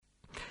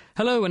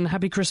Hello and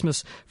happy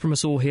Christmas from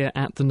us all here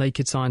at The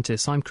Naked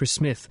Scientists. I'm Chris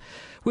Smith.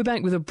 We're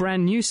back with a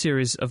brand new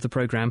series of the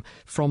programme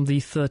from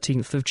the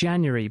 13th of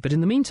January. But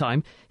in the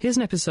meantime, here's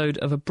an episode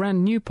of a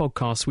brand new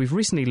podcast we've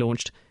recently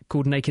launched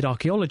called Naked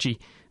Archaeology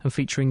and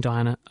featuring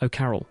Diana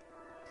O'Carroll.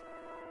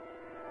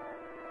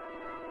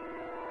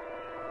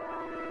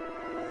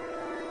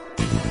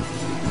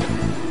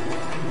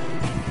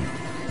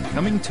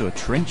 Coming to a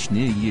trench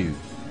near you,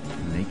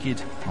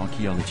 Naked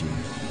Archaeology.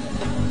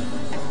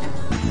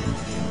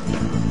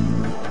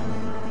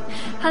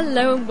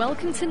 Hello and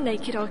welcome to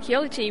Naked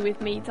Archaeology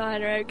with me,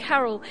 Diana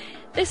O'Carroll.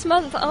 This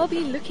month I'll be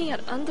looking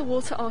at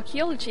underwater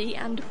archaeology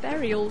and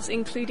burials,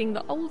 including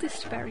the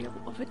oldest burial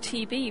of a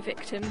TB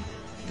victim.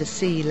 The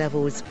sea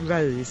levels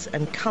rose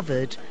and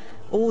covered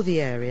all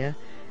the area.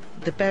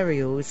 The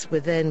burials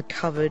were then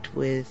covered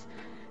with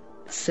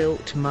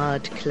silt,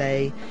 mud,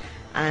 clay,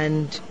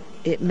 and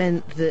it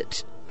meant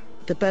that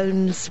the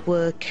bones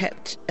were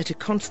kept at a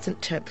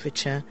constant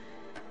temperature,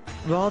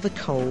 rather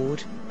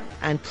cold,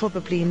 and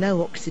probably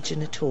no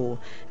oxygen at all,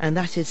 and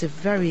that is a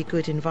very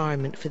good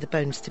environment for the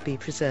bones to be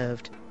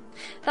preserved.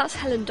 That's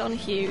Helen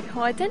Donoghue,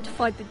 who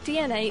identified the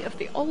DNA of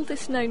the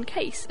oldest known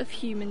case of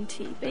human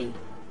TB.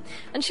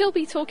 And she'll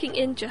be talking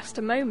in just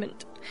a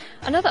moment.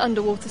 Another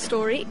underwater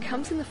story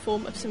comes in the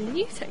form of some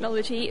new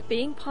technology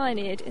being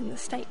pioneered in the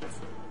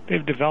States.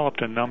 They've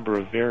developed a number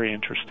of very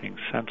interesting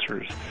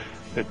sensors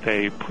that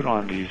they put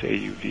on these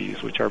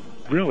AUVs, which are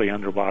really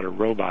underwater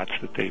robots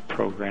that they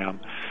program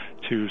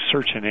to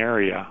search an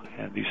area,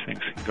 and these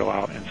things can go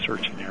out and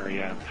search an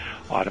area and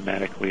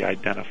automatically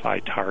identify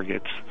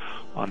targets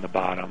on the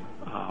bottom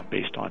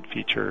based on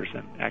features,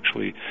 and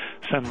actually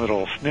send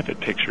little snippet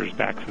pictures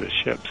back to the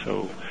ship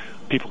so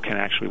people can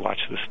actually watch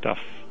this stuff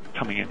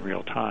coming in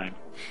real time.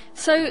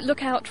 So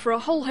look out for a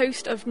whole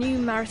host of new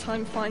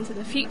maritime finds in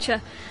the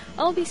future.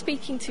 I'll be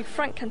speaking to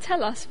Frank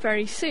Cantellas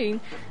very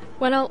soon,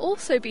 when I'll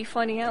also be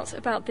finding out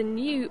about the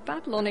new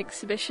Babylon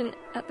exhibition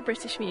at the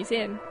British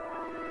Museum.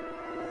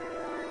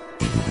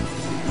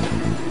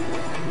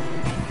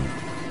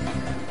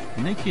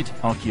 Naked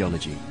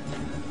Archaeology,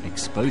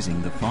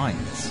 exposing the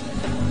finds.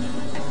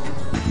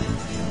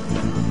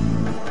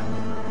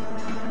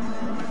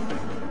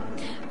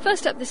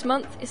 First up this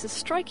month is a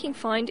striking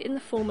find in the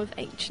form of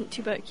ancient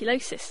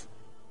tuberculosis.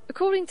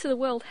 According to the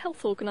World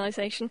Health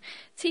Organization,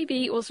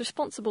 TB was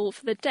responsible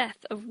for the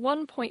death of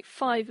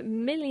 1.5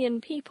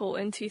 million people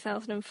in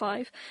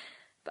 2005.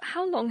 But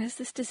how long has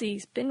this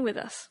disease been with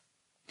us?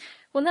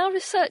 Well, now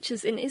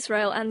researchers in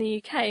Israel and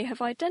the UK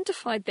have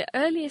identified the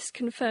earliest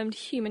confirmed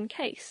human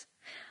case.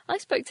 I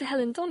spoke to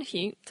Helen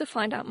Donoghue to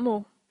find out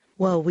more.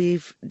 Well,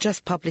 we've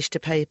just published a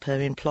paper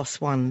in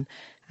PLOS One,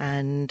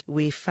 and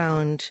we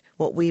found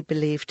what we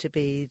believe to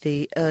be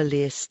the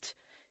earliest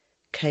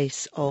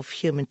case of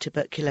human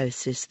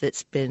tuberculosis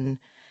that's been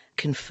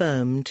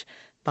confirmed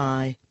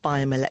by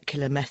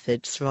biomolecular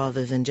methods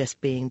rather than just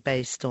being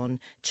based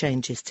on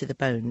changes to the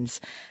bones.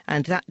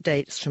 And that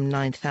dates from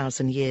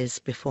 9,000 years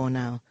before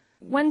now.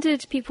 When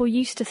did people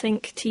used to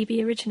think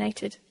TB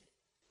originated?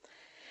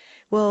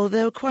 Well,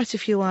 there were quite a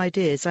few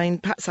ideas.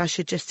 Perhaps I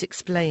should just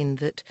explain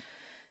that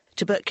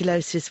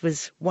tuberculosis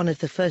was one of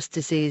the first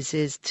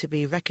diseases to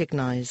be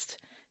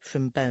recognised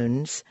from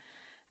bones,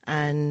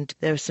 and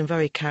there are some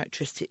very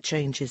characteristic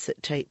changes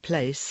that take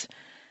place.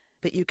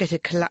 But you get a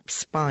collapsed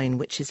spine,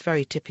 which is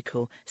very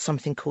typical,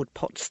 something called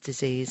Pott's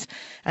disease,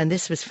 and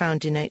this was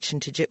found in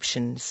ancient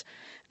Egyptians.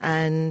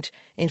 And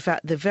in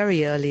fact, the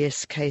very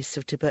earliest case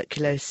of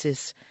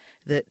tuberculosis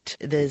that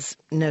there's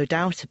no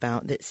doubt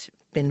about, that's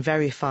been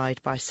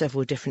verified by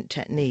several different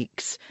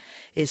techniques,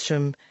 is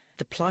from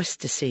the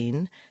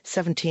Pleistocene,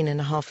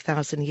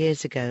 17,500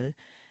 years ago,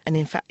 and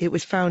in fact it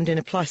was found in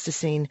a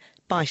Pleistocene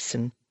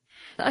bison.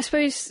 I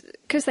suppose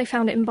because they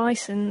found it in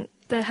bison,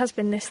 there has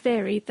been this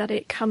theory that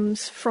it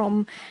comes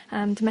from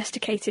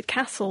domesticated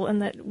cattle,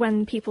 and that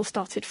when people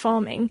started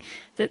farming,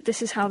 that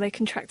this is how they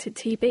contracted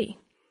TB.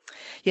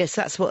 Yes,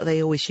 that's what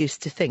they always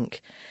used to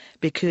think,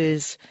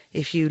 because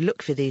if you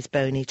look for these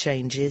bony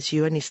changes,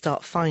 you only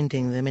start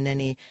finding them in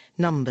any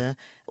number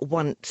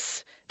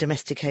once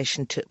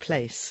domestication took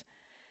place.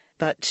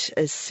 But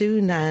as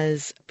soon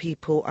as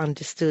people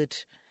understood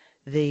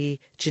the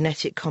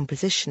genetic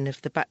composition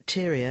of the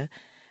bacteria,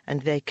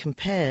 and they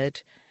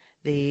compared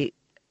the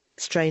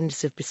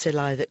strains of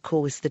bacilli that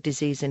cause the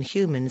disease in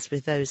humans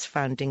with those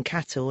found in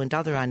cattle and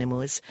other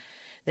animals,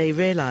 they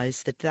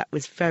realised that that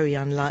was very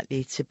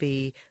unlikely to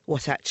be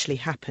what actually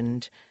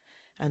happened.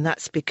 And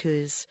that's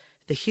because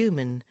the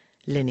human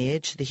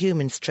lineage, the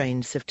human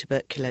strains of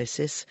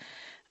tuberculosis,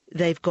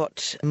 they've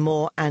got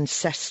more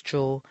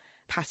ancestral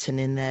pattern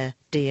in their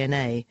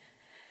DNA.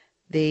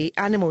 The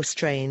animal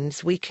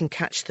strains, we can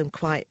catch them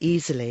quite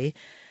easily.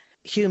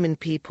 Human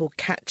people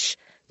catch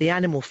the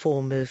animal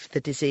form of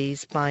the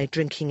disease by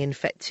drinking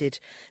infected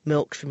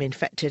milk from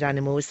infected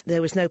animals.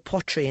 There was no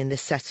pottery in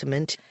this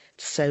settlement,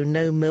 so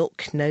no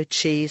milk, no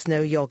cheese,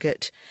 no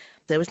yoghurt.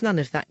 There was none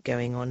of that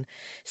going on.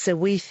 So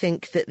we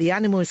think that the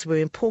animals were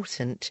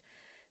important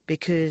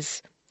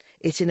because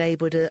it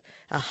enabled a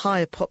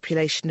higher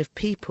population of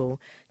people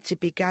to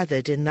be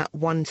gathered in that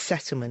one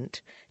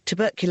settlement.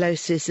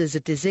 Tuberculosis as a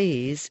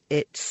disease,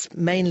 it's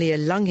mainly a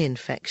lung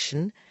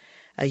infection.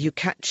 You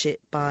catch it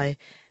by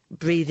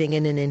breathing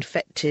in an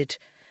infected,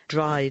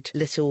 dried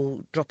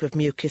little drop of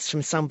mucus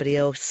from somebody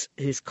else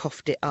who's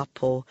coughed it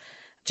up or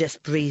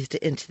just breathed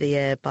it into the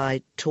air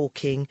by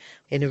talking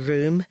in a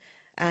room.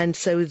 And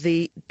so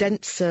the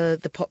denser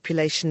the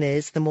population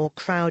is, the more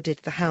crowded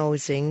the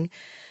housing,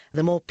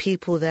 the more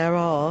people there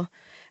are,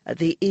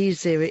 the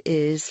easier it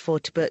is for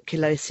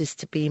tuberculosis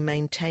to be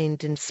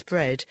maintained and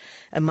spread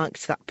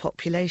amongst that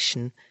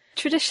population.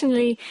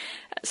 Traditionally,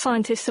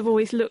 scientists have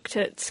always looked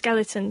at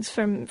skeletons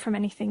from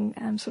anything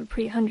sort of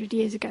pre-100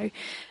 years ago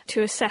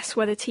to assess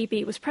whether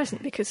TB was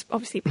present, because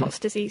obviously Pott's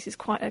disease is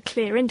quite a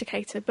clear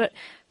indicator, but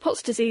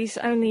Pott's disease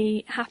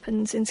only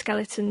happens in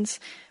skeletons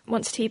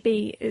once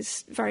TB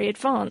is very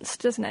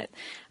advanced, doesn't it?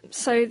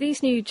 So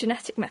these new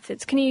genetic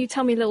methods, can you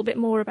tell me a little bit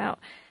more about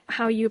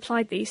how you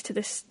applied these to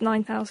this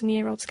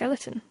 9,000-year-old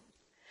skeleton?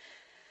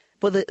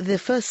 Well, the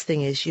first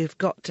thing is you've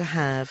got to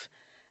have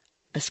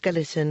a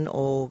skeleton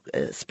or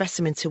a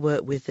specimen to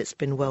work with that's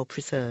been well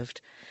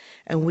preserved.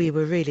 And we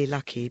were really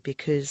lucky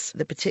because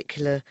the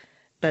particular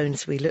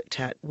bones we looked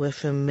at were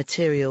from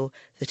material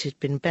that had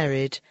been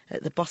buried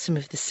at the bottom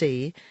of the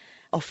sea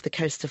off the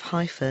coast of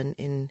Haifa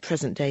in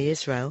present-day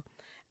Israel.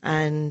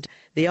 And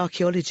the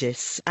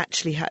archaeologists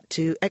actually had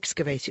to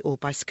excavate it all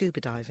by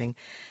scuba diving.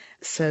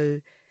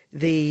 So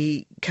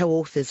the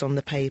co-authors on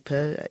the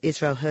paper,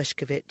 Israel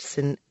Hershkovitz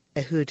and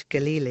Ehud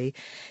Galili,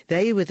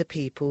 they were the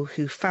people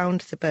who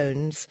found the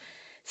bones,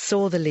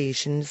 saw the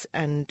lesions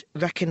and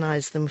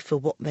recognised them for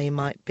what they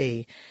might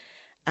be.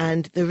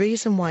 And the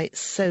reason why it's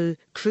so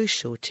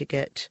crucial to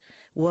get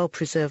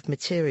well-preserved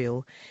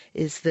material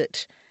is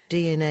that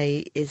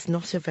DNA is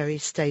not a very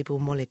stable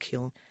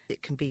molecule.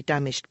 It can be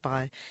damaged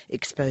by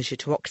exposure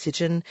to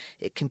oxygen.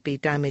 It can be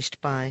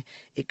damaged by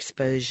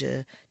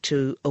exposure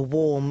to a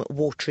warm,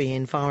 watery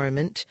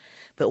environment.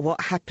 But what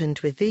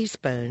happened with these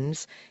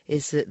bones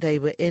is that they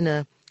were in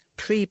a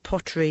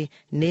pre-pottery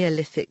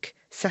Neolithic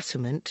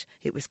settlement.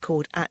 It was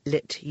called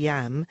Atlit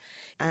Yam,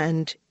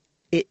 and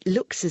it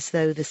looks as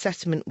though the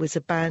settlement was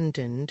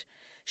abandoned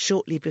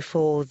shortly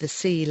before the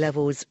sea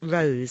levels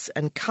rose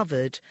and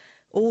covered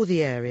all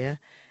the area.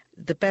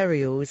 The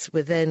burials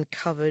were then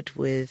covered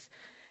with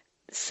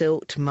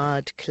silt,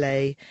 mud,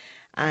 clay,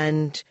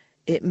 and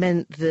it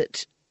meant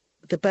that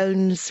the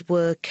bones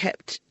were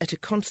kept at a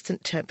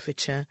constant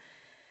temperature,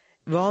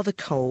 rather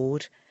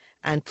cold,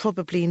 and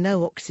probably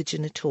no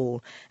oxygen at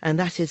all. And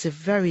that is a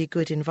very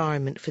good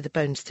environment for the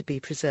bones to be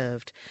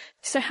preserved.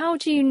 So how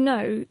do you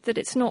know that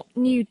it's not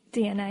new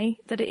DNA,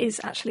 that it is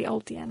actually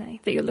old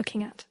DNA that you're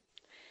looking at?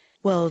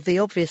 Well, the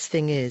obvious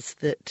thing is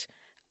that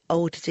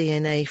old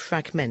DNA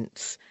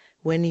fragments.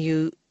 When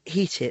you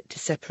heat it to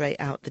separate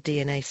out the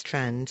DNA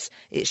strands,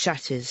 it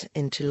shatters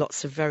into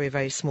lots of very,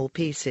 very small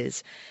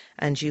pieces,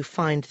 and you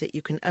find that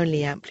you can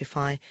only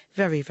amplify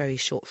very, very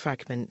short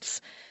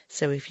fragments.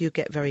 So if you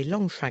get very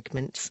long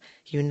fragments,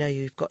 you know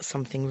you've got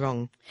something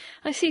wrong.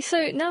 I see.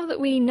 So now that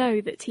we know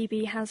that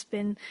TB has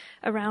been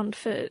around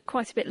for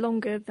quite a bit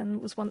longer than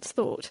was once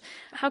thought,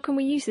 how can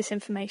we use this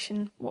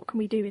information? What can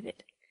we do with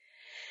it?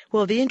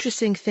 Well, the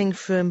interesting thing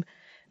from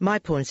my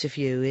point of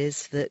view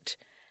is that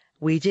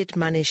we did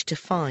manage to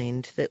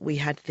find that we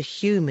had the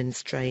human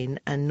strain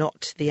and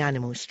not the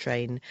animal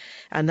strain.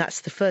 And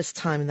that's the first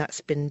time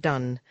that's been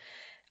done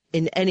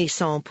in any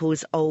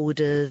samples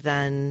older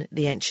than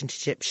the ancient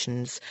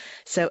Egyptians.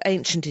 So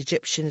ancient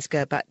Egyptians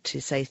go back to,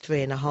 say,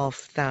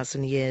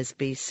 3,500 years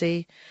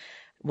BC.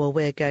 Well,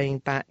 we're going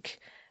back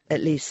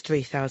at least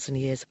 3,000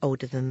 years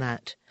older than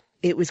that.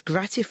 It was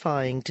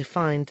gratifying to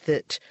find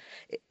that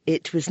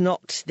it was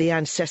not the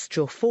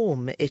ancestral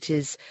form, it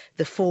is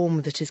the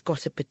form that has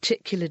got a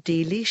particular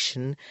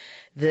deletion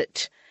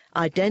that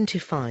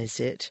identifies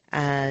it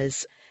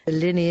as a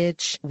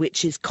lineage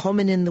which is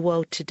common in the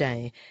world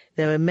today.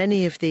 There are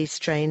many of these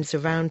strains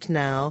around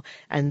now,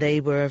 and they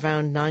were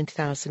around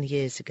 9,000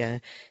 years ago.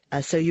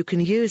 So you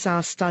can use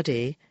our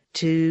study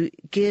to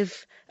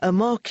give a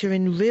marker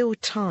in real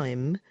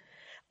time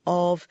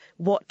of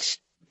what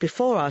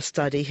before our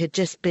study had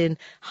just been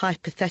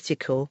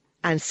hypothetical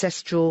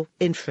ancestral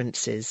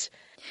inferences.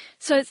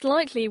 So it's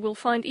likely we'll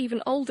find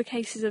even older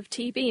cases of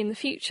TB in the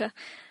future.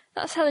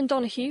 That's Helen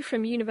Donoghue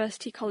from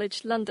University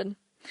College London.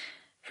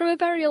 From a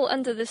burial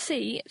under the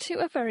sea to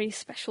a very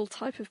special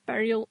type of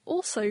burial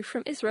also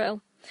from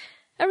Israel.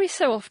 Every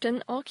so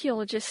often,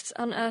 archaeologists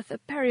unearth a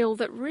burial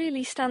that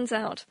really stands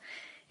out.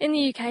 In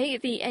the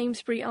UK, the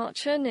Amesbury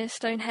Archer near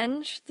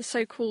Stonehenge, the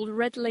so-called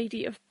Red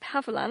Lady of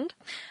Haviland,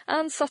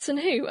 and Sutton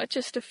Hoo are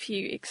just a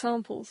few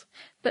examples.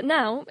 But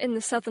now, in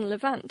the southern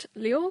Levant,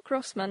 Lior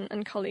Grossman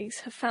and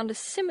colleagues have found a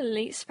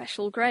similarly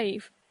special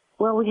grave.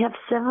 Well, we have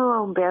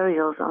several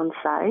burials on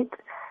site.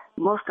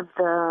 Most of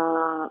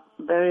the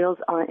burials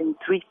are in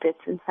 3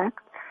 pits, in fact.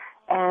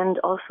 And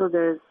also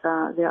there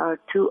are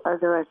 2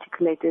 other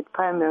articulated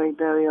primary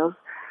burials.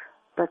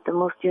 But the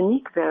most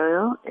unique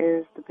burial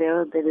is the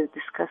burial that is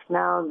discussed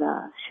now,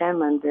 the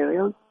shaman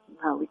burial,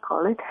 how we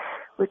call it,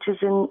 which is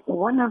in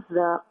one of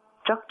the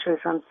structures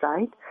on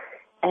site,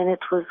 and it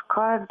was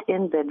carved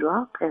in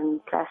bedrock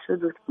and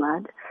plastered with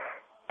mud,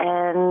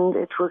 and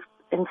it was,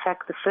 in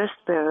fact, the first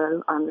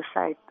burial on the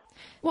site.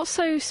 What's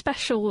so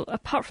special,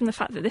 apart from the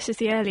fact that this is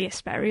the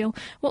earliest burial,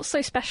 what's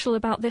so special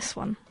about this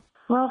one?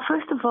 Well,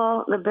 first of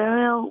all, the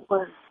burial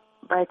was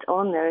by its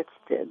own merits.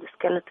 The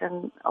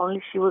skeleton,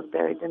 only she was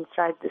buried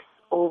inside this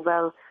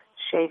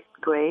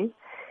oval-shaped grave,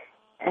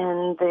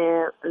 and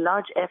the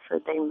large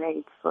effort they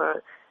made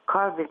for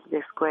carving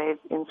this grave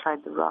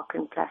inside the rock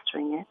and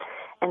plastering it,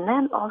 and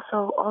then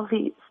also all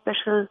the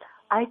special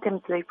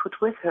items they put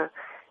with her,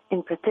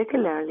 in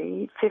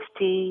particularly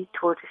 50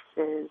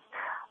 tortoises,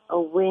 a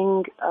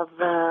wing of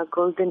a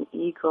golden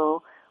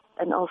eagle,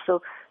 and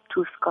also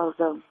 2 skulls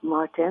of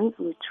martens,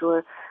 which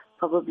were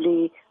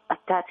probably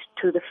attached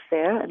to the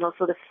fur, and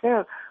also the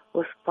fur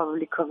was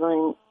probably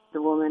covering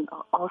the woman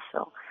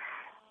also.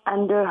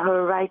 Under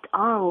her right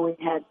arm, we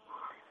had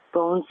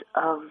bones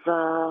of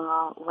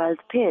wild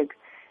pig,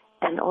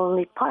 and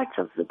only parts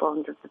of the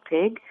bones of the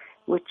pig,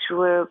 which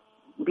were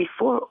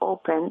before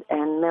opened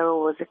and marrow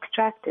was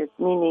extracted,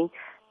 meaning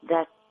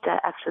that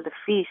after the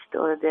feast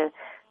or the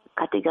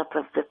cutting up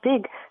of the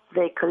pig,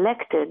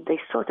 they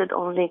sorted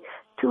only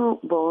 2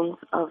 bones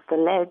of the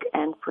leg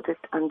and put it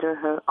under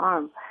her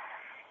arm.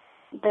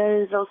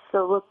 There is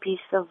also a piece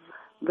of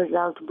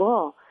basalt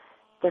ball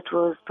that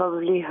was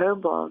probably her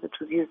ball that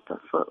was used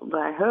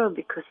by her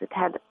because it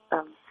had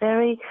a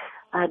very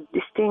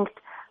distinct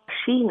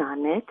sheen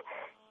on it,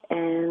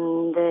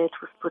 and it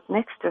was put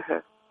next to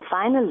her.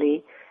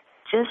 Finally,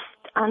 just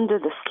under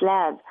the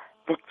slab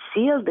that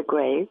sealed the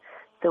grave,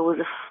 there was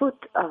a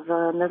foot of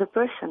another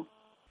person.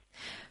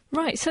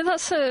 Right, so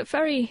that's a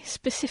very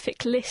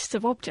specific list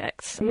of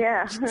objects.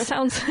 Yeah.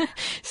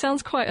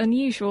 Sounds quite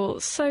unusual.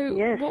 So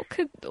yes. What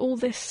could all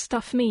this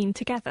stuff mean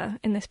together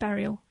in this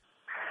burial?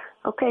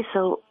 Okay,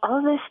 so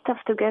all this stuff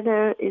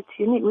together, it's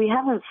unique. We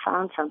haven't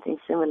found something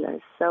similar,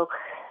 so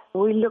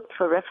we looked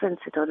for reference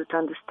in order to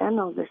understand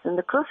all this. And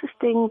the first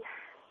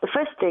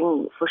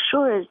thing for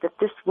sure is that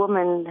this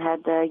woman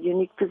had a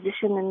unique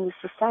position in the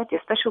society,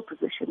 a special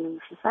position in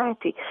the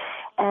society.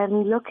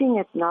 And looking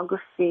at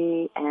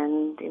ethnography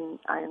and in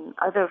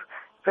other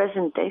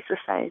present-day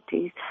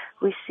societies,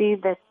 we see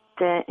that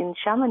in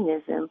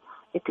shamanism,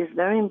 it is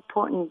very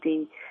important,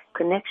 the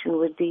connection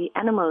with the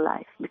animal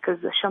life, because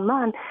the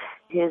shaman,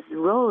 his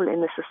role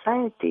in the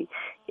society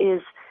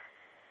is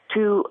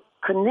to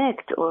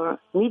connect or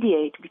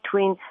mediate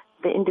between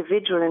the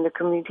individual and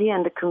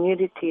the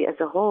community as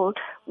a whole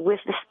with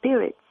the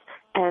spirits.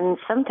 And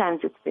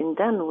sometimes it's been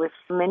done with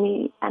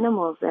many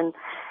animals. And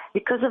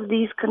because of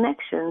these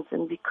connections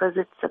and because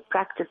it's a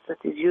practice that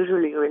is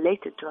usually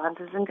related to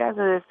hunters and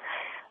gatherers,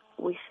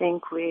 we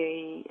think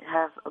we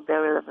have a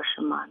burial of a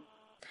shaman.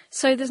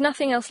 So there's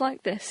nothing else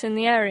like this in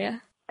the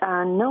area?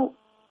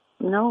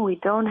 No, we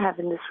don't have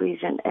in this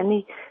region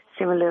any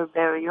similar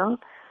burial,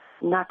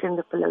 not in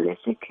the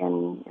Paleolithic,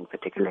 and in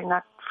particular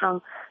not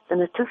from the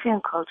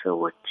Natufian culture,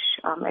 which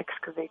I'm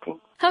excavating.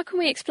 How can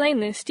we explain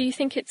this? Do you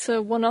think it's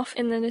a one-off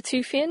in the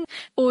Natufian,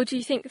 or do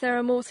you think there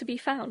are more to be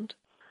found?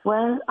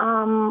 Well,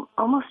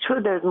 almost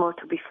sure there's more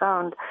to be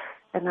found,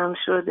 and I'm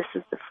sure this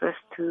is the first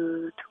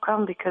to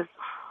come, because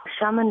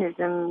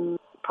shamanism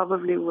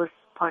probably was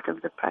part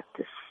of the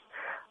practice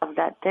of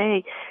that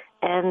day.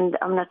 And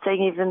I'm not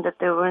saying even that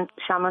there weren't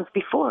shamans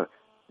before,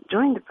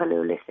 during the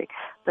Paleolithic,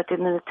 but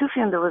in the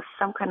Natufian there was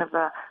some kind of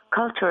a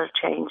cultural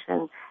change,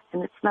 and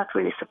it's not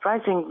really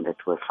surprising that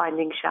we're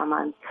finding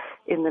shamans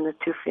in the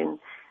Natufian,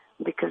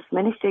 because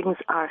many things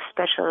are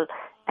special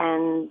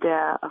and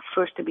are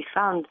first to be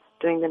found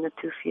during the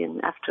Natufian.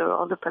 After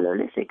all the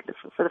Paleolithic,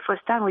 for the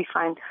first time we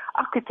find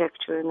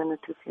architecture in the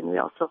Natufian. We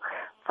also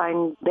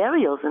find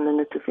burials in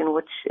the Natufian,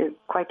 which is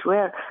quite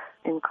rare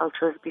in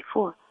cultures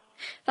before.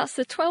 That's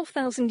the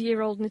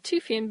 12,000-year-old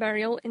Natufian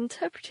burial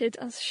interpreted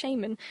as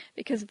shaman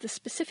because of the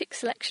specific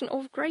selection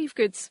of grave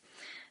goods.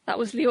 That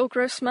was Lior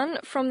Grossman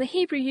from the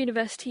Hebrew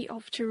University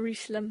of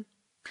Jerusalem.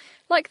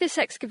 Like this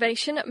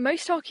excavation,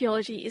 most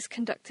archaeology is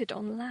conducted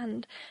on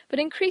land, but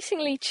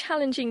increasingly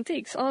challenging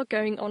digs are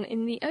going on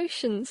in the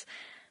oceans.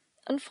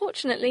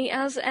 Unfortunately,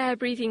 as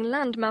air-breathing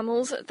land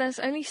mammals, there's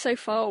only so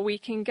far we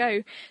can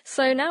go.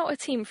 So now a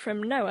team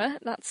from NOAA,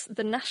 that's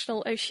the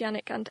National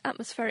Oceanic and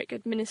Atmospheric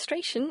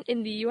Administration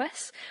in the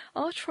US,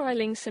 are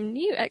trialling some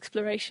new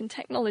exploration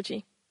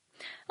technology.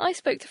 I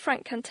spoke to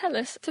Frank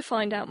Cantellis to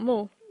find out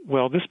more.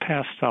 Well, this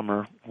past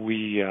summer,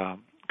 we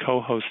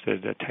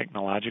co-hosted a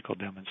technological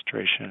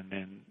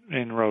demonstration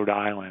in Rhode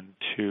Island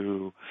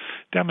to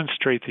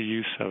demonstrate the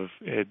use of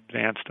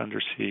advanced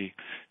undersea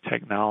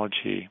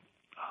technology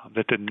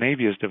that the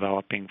Navy is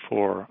developing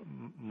for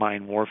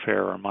mine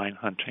warfare or mine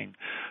hunting,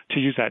 to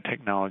use that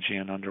technology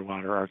in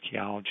underwater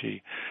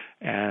archaeology.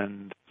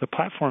 And the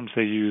platforms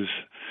they use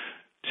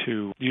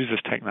to use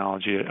this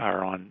technology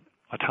are on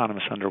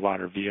autonomous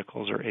underwater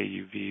vehicles, or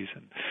AUVs.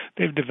 And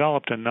they've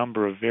developed a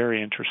number of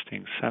very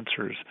interesting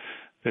sensors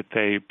that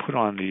they put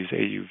on these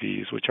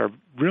AUVs, which are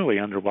really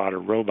underwater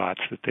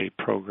robots that they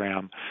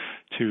program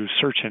to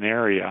search an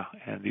area,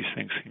 and these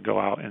things can go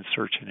out and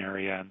search an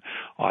area and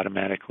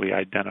automatically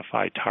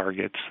identify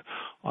targets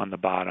on the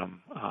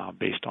bottom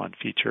based on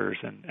features,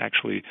 and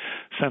actually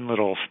send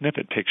little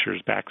snippet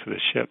pictures back to the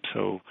ship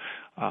so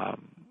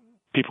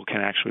people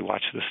can actually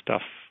watch this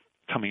stuff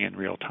coming in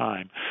real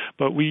time.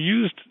 But we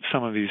used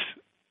some of this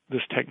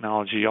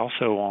technology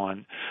also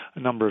on a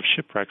number of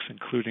shipwrecks,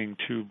 including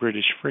 2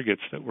 British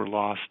frigates that were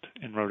lost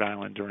in Rhode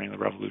Island during the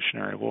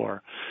Revolutionary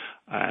War.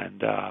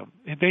 And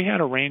they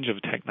had a range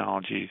of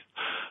technologies,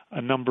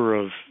 a number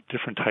of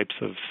different types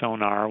of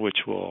sonar,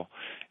 which will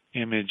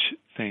image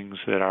things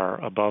that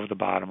are above the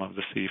bottom of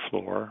the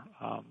seafloor,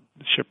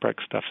 shipwreck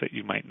stuff that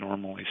you might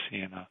normally see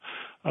in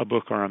a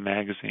book or a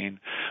magazine.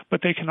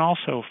 But they can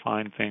also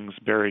find things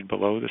buried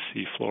below the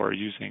seafloor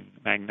using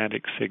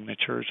magnetic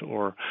signatures,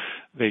 or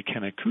they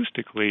can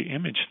acoustically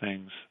image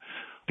things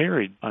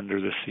buried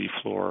under the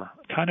seafloor,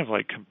 kind of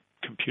like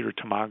computer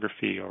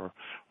tomography or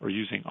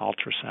using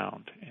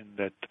ultrasound, in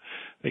that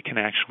they can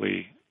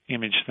actually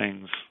image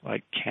things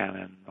like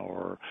cannon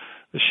or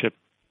the ship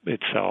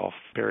itself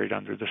buried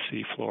under the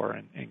seafloor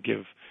and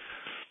give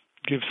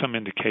some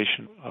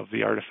indication of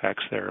the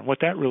artifacts there. And what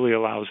that really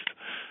allows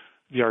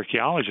the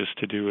archaeologist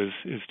to do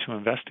is to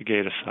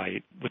investigate a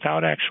site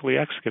without actually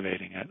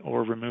excavating it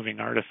or removing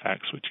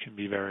artifacts, which can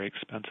be very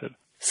expensive.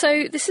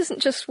 So this isn't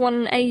just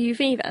one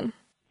AUV then?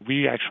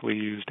 We actually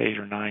used 8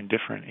 or 9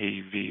 different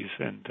AUVs,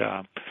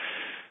 and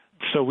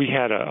so we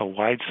had a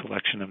wide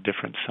selection of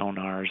different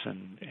sonars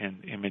and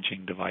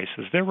imaging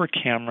devices. There were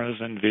cameras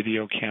and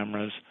video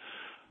cameras,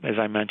 as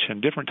I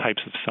mentioned, different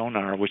types of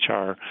sonar, which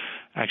are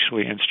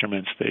actually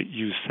instruments that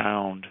use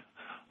sound,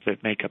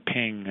 that make a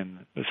ping,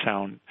 and the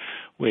sound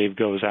wave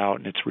goes out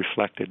and it's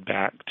reflected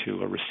back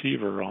to a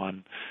receiver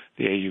on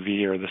the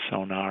AUV or the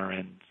sonar,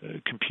 and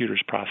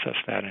computers process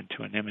that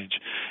into an image.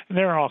 And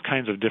there are all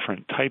kinds of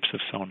different types of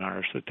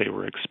sonars that they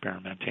were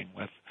experimenting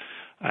with.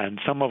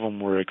 And some of them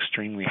were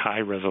extremely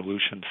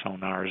high-resolution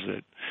sonars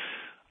that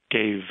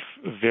gave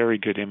very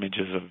good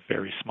images of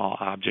very small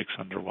objects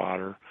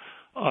underwater.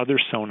 Other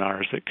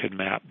sonars that could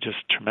map just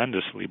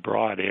tremendously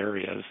broad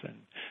areas and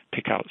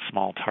pick out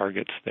small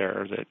targets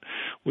there that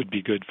would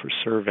be good for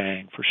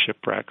surveying for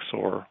shipwrecks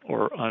or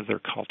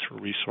other cultural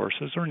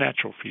resources or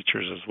natural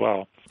features as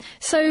well.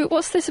 So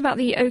what's this about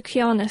the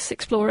Okeanos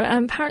Explorer?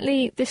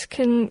 Apparently this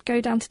can go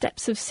down to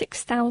depths of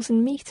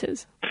 6,000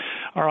 meters.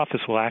 Our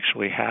office will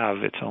actually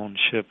have its own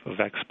ship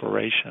of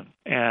exploration,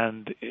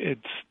 and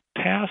it's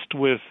tasked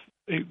with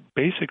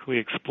basically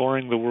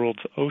exploring the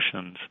world's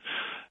oceans.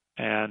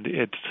 And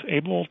it's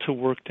able to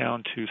work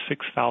down to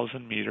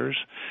 6,000 meters.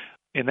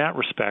 In that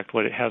respect,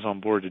 what it has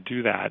on board to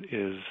do that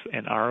is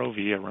an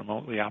ROV, a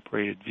remotely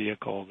operated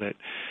vehicle that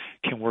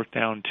can work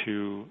down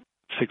to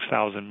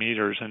 6,000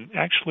 meters and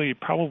actually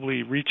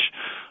probably reach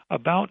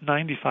about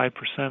 95%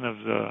 of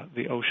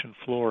the ocean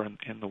floor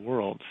in the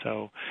world.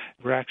 So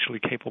we're actually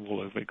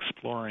capable of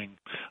exploring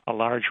a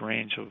large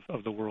range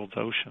of the world's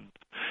oceans.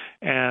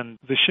 And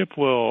the ship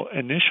will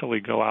initially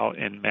go out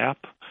and map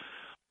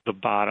the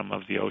bottom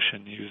of the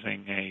ocean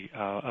using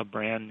a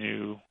brand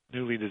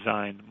newly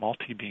designed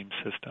multi-beam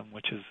system,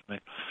 which is an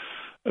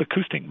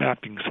acoustic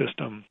mapping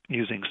system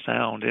using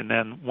sound. And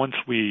then once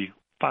we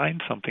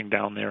find something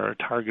down there, a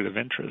target of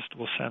interest,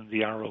 we'll send the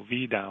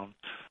ROV down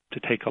to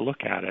take a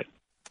look at it.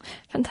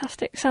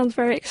 Fantastic. Sounds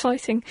very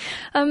exciting.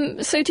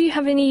 So do you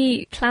have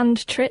any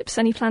planned trips,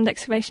 any planned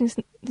excavations,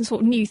 and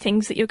sort of new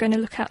things that you're going to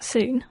look at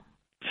soon?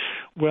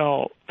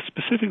 Well,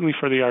 specifically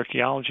for the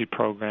archaeology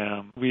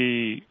program,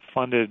 we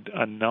funded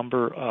a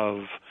number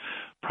of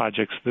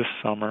projects this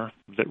summer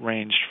that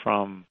ranged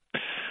from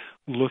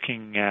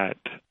looking at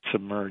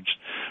submerged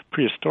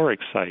prehistoric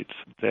sites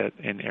that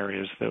in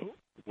areas that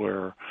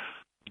were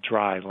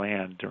dry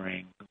land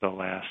during the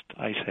last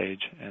ice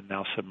age and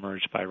now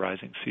submerged by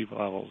rising sea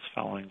levels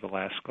following the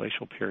last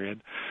glacial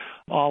period,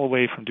 all the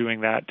way from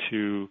doing that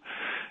to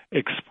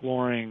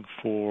exploring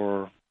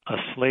for a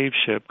slave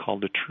ship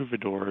called the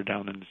Troubadour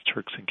down in the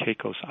Turks and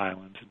Caicos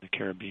Islands in the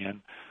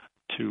Caribbean,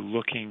 to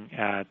looking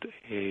at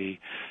a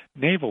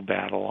naval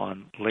battle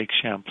on Lake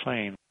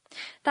Champlain.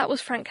 That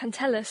was Frank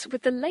Cantellis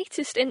with the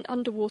latest in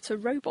underwater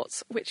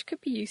robots, which could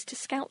be used to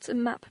scout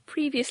and map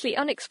previously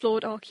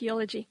unexplored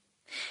archaeology.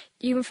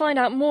 You can find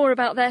out more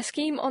about their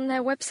scheme on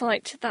their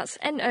website, that's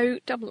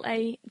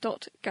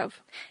noaa.gov.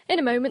 In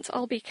a moment,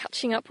 I'll be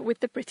catching up with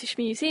the British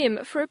Museum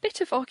for a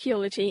bit of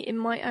archaeology in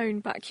my own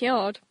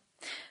backyard.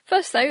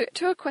 First, though,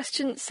 to a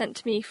question sent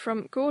to me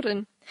from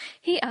Gordon.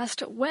 He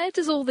asked, where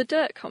does all the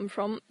dirt come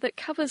from that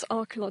covers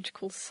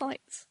archaeological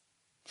sites?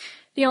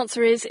 The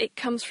answer is it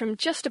comes from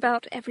just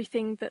about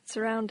everything that's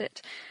around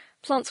it.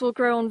 Plants will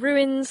grow on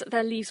ruins,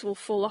 their leaves will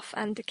fall off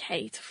and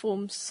decay to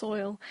form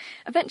soil.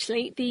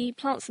 Eventually, the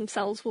plants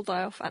themselves will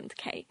die off and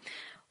decay.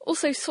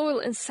 Also, soil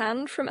and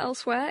sand from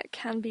elsewhere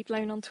can be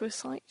blown onto a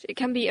site. It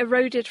can be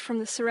eroded from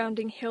the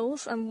surrounding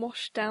hills and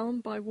washed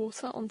down by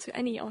water onto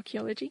any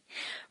archaeology.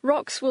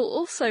 Rocks will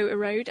also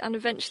erode and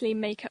eventually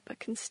make up a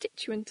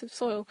constituent of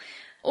soil.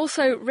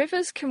 Also,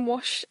 rivers can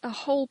wash a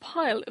whole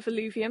pile of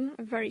alluvium,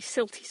 a very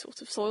silty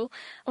sort of soil,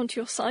 onto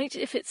your site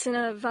if it's in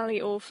a valley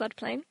or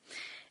floodplain.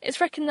 It's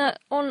reckoned that,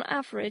 on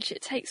average,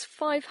 it takes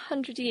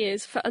 500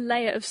 years for a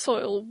layer of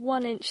soil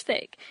 1 inch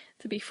thick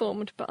to be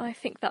formed, but I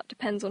think that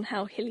depends on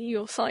how hilly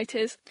your site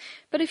is.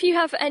 But if you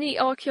have any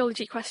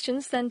archaeology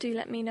questions, then do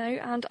let me know,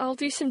 and I'll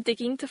do some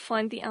digging to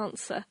find the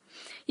answer.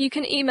 You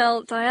can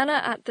email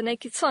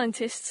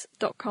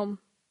diana@thenakedscientists.com.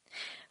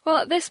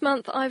 Well, this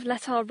month I've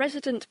let our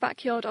resident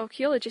backyard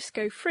archaeologist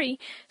go free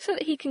so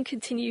that he can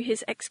continue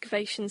his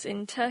excavations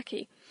in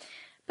Turkey.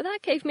 But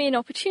that gave me an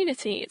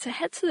opportunity to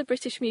head to the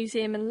British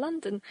Museum in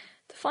London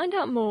to find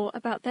out more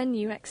about their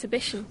new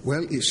exhibition.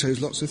 Well, it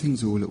shows lots of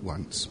things all at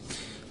once.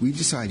 We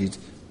decided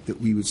that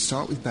we would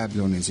start with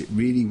Babylon as it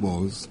really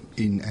was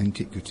in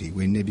antiquity,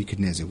 when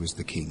Nebuchadnezzar was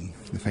the king,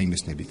 the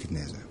famous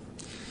Nebuchadnezzar,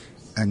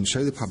 and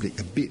show the public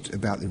a bit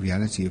about the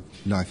reality of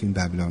life in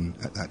Babylon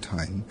at that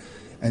time,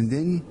 and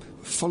then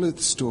follow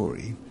the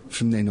story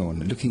from then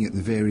on, looking at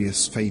the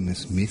various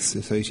famous myths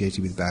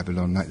associated with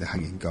Babylon, like the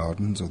Hanging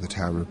Gardens or the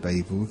Tower of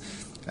Babel,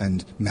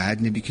 and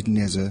Mad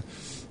Nebuchadnezzar,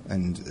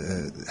 and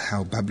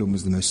how Babylon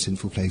was the most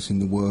sinful place in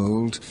the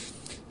world,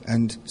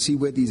 and see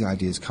where these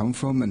ideas come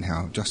from and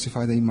how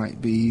justified they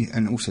might be,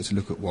 and also to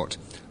look at what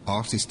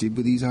artists did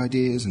with these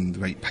ideas and the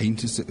great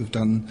painters that have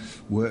done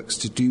works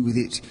to do with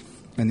it,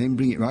 and then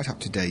bring it right up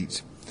to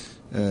date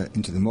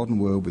into the modern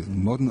world with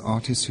modern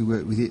artists who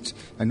work with it,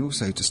 and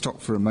also to stop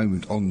for a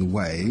moment on the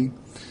way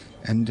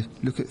and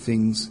look at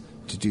things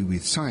to do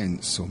with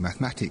science or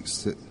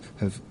mathematics that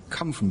have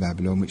come from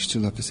Babylon, which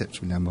still are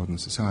perceptible in our modern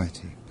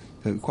society.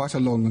 So quite a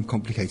long and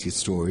complicated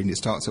story, and it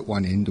starts at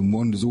one end and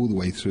wanders all the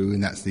way through,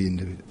 and that's the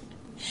end of it.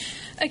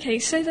 Okay,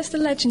 so there's the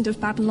legend of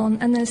Babylon,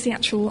 and there's the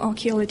actual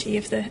archaeology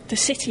of the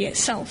city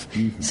itself.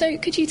 Mm-hmm. So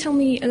could you tell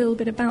me a little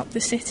bit about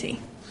the city?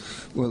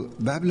 Well,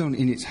 Babylon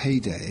in its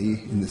heyday,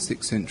 in the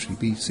 6th century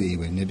BC,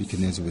 when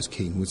Nebuchadnezzar was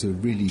king, was a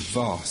really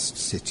vast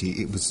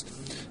city. It was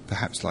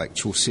perhaps like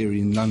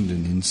Chaucerian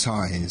London in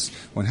size.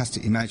 One has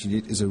to imagine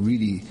it as a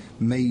really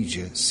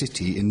major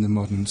city in the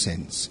modern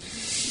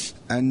sense.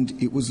 And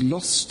it was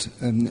lost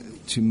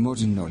to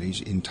modern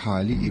knowledge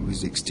entirely. It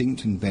was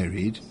extinct and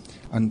buried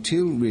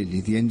until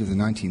really the end of the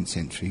 19th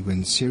century,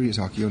 when serious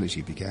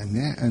archaeology began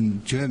there,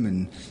 and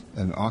German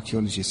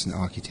archaeologists and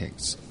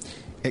architects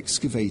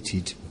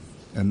excavated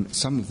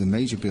some of the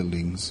major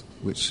buildings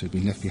which had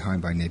been left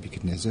behind by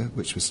Nebuchadnezzar,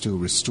 which were still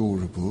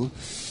restorable,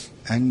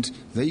 and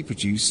they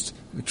produced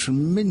a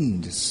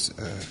tremendous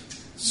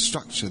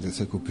structure, the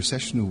so-called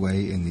processional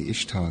way in the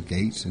Ishtar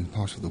Gate and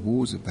part of the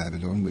walls of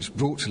Babylon, which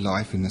brought to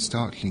life in a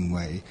startling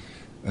way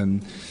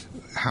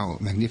how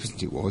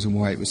magnificent it was and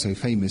why it was so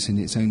famous in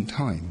its own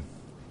time.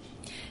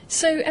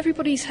 So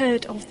everybody's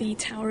heard of the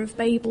Tower of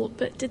Babel,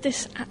 but did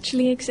this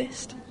actually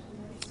exist?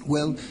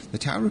 Well, the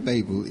Tower of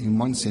Babel, in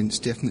one sense,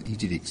 definitely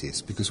did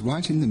exist, because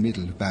right in the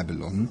middle of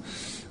Babylon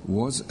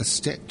was a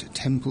stepped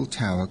temple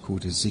tower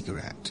called a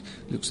ziggurat.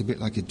 It looks a bit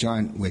like a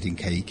giant wedding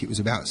cake. It was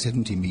about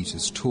 70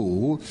 metres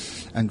tall,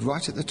 and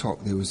right at the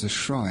top there was a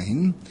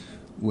shrine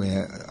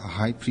where a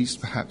high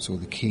priest, perhaps, or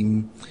the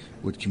king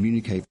would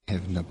communicate with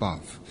heaven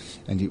above.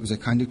 And it was a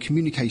kind of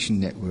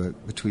communication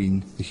network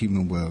between the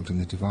human world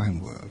and the divine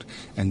world.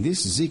 And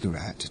this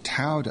ziggurat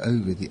towered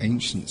over the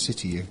ancient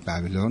city of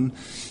Babylon,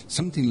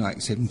 something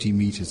like 70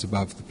 metres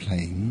above the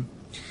plain.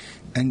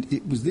 And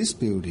it was this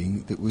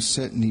building that was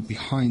certainly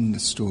behind the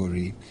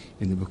story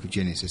in the book of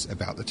Genesis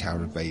about the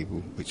Tower of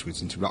Babel, which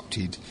was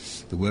interrupted,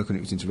 the work on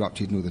it was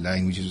interrupted, and all the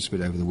languages were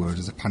spread over the world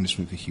as a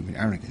punishment for human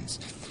arrogance.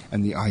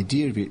 And the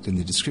idea of it and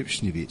the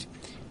description of it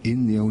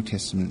in the Old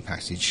Testament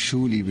passage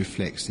surely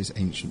reflects this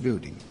ancient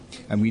building.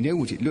 And we know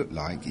what it looked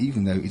like,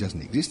 even though it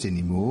doesn't exist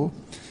anymore,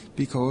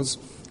 because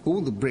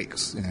all the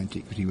bricks in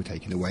antiquity were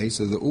taken away,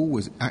 so that all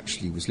was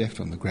left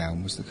on the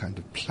ground was the kind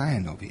of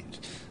plan of it.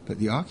 But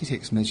the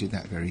architects measured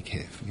that very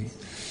carefully.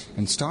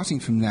 And starting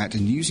from that,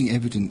 and using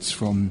evidence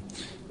from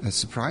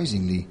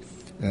surprisingly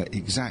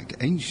exact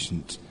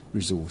ancient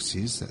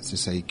resources, that's to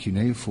say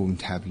cuneiform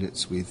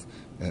tablets with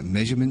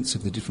measurements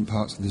of the different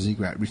parts of the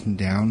ziggurat written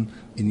down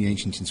in the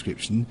ancient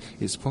inscription,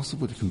 it's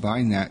possible to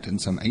combine that and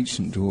some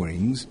ancient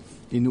drawings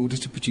in order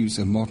to produce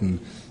a modern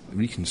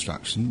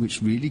reconstruction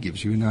which really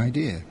gives you an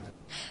idea.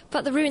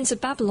 But the ruins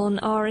of Babylon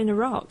are in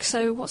Iraq,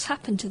 so what's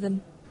happened to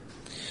them?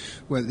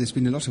 Well, there's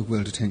been a lot of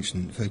world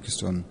attention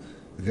focused on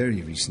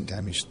very recent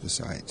damage to the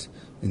site.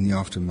 In the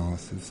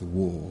aftermath of the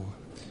war,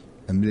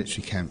 a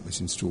military camp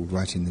was installed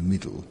right in the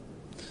middle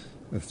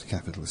of the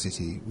capital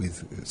city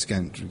with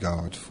scant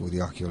regard for the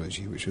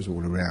archaeology which was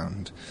all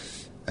around.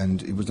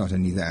 And it was not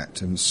only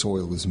that,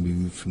 soil was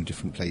moved from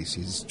different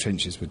places,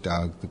 trenches were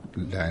dug,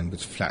 the land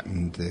was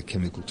flattened, the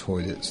chemical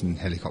toilets and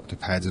helicopter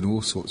pads and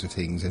all sorts of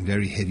things, and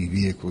very heavy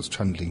vehicles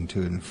trundling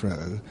to and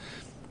fro.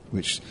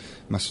 which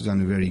must have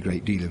done a very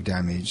great deal of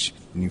damage.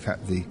 And in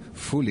fact, the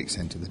full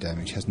extent of the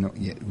damage has not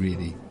yet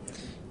really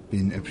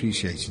been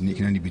appreciated, and it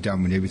can only be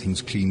done when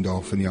everything's cleaned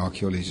off and the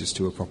archaeologists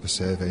do a proper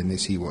survey and they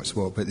see what's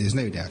what. But there's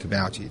no doubt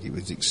about it, it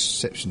was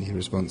exceptionally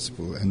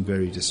irresponsible and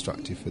very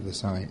destructive for the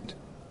site.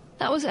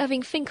 That was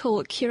Irving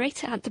Finkel,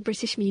 curator at the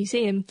British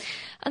Museum.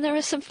 And there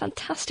are some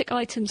fantastic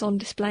items on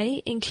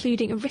display,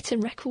 including a written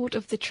record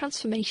of the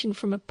transformation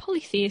from a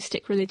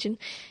polytheistic religion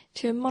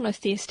to a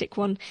monotheistic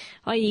one,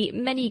 i.e.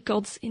 many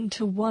gods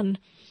into one.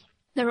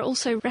 There are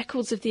also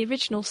records of the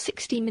original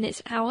 60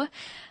 minutes hour,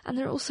 and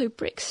there are also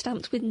bricks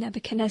stamped with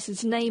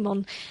Nebuchadnezzar's name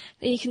on.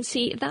 And you can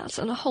see that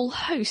and a whole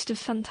host of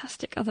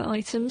fantastic other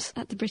items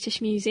at the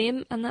British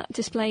Museum, and that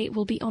display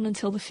will be on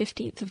until the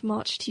 15th of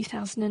March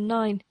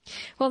 2009.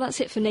 Well, that's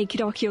it for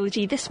Naked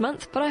Archaeology this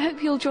month, but I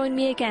hope you'll join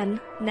me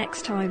again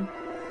next time.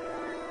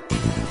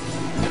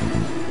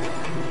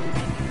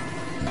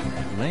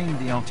 Laying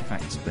the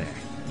artefacts bare.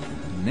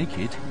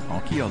 Naked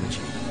Archaeology.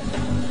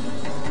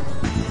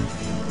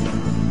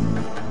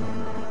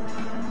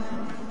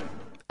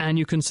 And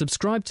you can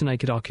subscribe to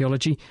Naked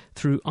Archaeology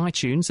through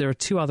iTunes. There are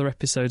 2 other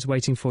episodes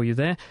waiting for you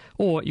there,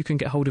 or you can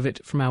get hold of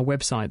it from our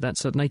website.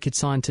 That's at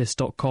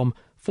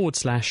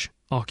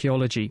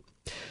nakedscientist.com/archaeology.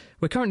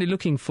 We're currently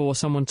looking for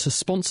someone to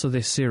sponsor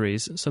this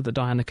series so that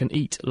Diana can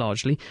eat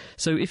largely.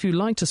 So if you'd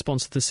like to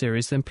sponsor the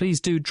series, then please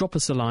do drop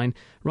us a line.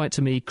 Write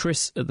to me,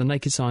 Chris at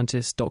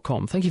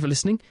thenakedscientist.com. Thank you for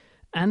listening,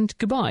 and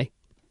goodbye.